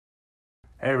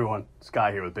Hey everyone,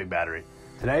 Scott here with BigBattery.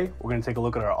 Today, we're going to take a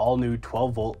look at our all-new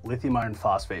 12-volt lithium iron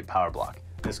phosphate power block,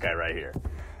 this guy right here.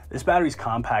 This battery's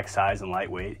compact size and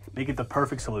lightweight make it the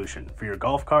perfect solution for your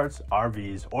golf carts,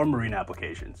 RVs, or marine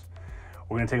applications.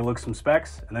 We're going to take a look at some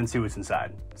specs and then see what's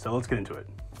inside. So let's get into it.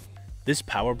 This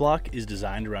power block is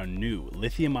designed around new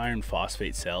lithium iron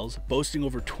phosphate cells boasting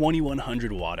over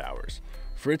 2100 watt hours.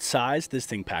 For its size, this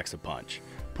thing packs a punch,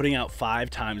 putting out 5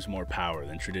 times more power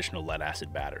than traditional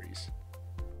lead-acid batteries.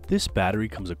 This battery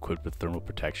comes equipped with thermal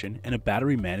protection and a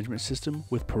battery management system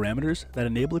with parameters that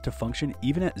enable it to function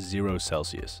even at 0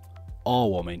 Celsius,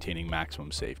 all while maintaining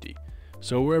maximum safety.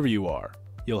 So wherever you are,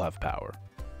 you'll have power.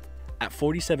 At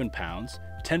 47 pounds,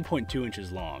 10.2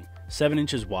 inches long, 7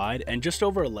 inches wide, and just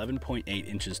over 11.8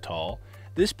 inches tall,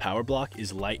 this power block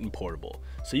is light and portable,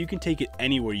 so you can take it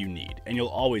anywhere you need, and you'll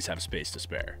always have space to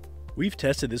spare. We've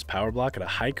tested this power block at a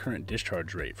high current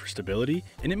discharge rate for stability,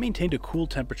 and it maintained a cool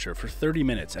temperature for 30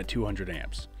 minutes at 200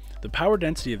 amps. The power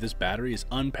density of this battery is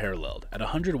unparalleled at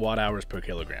 100 watt hours per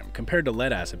kilogram compared to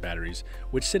lead acid batteries,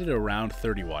 which sit at around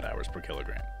 30 watt hours per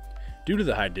kilogram. Due to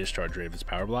the high discharge rate of this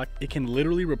power block, it can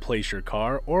literally replace your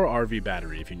car or RV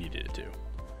battery if you needed it to.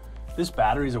 This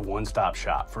battery is a one-stop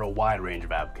shop for a wide range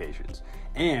of applications.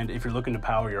 And if you're looking to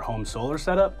power your home solar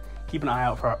setup, keep an eye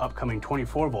out for our upcoming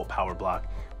 24-volt power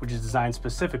block, which is designed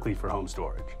specifically for home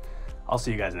storage. I'll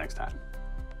see you guys next time.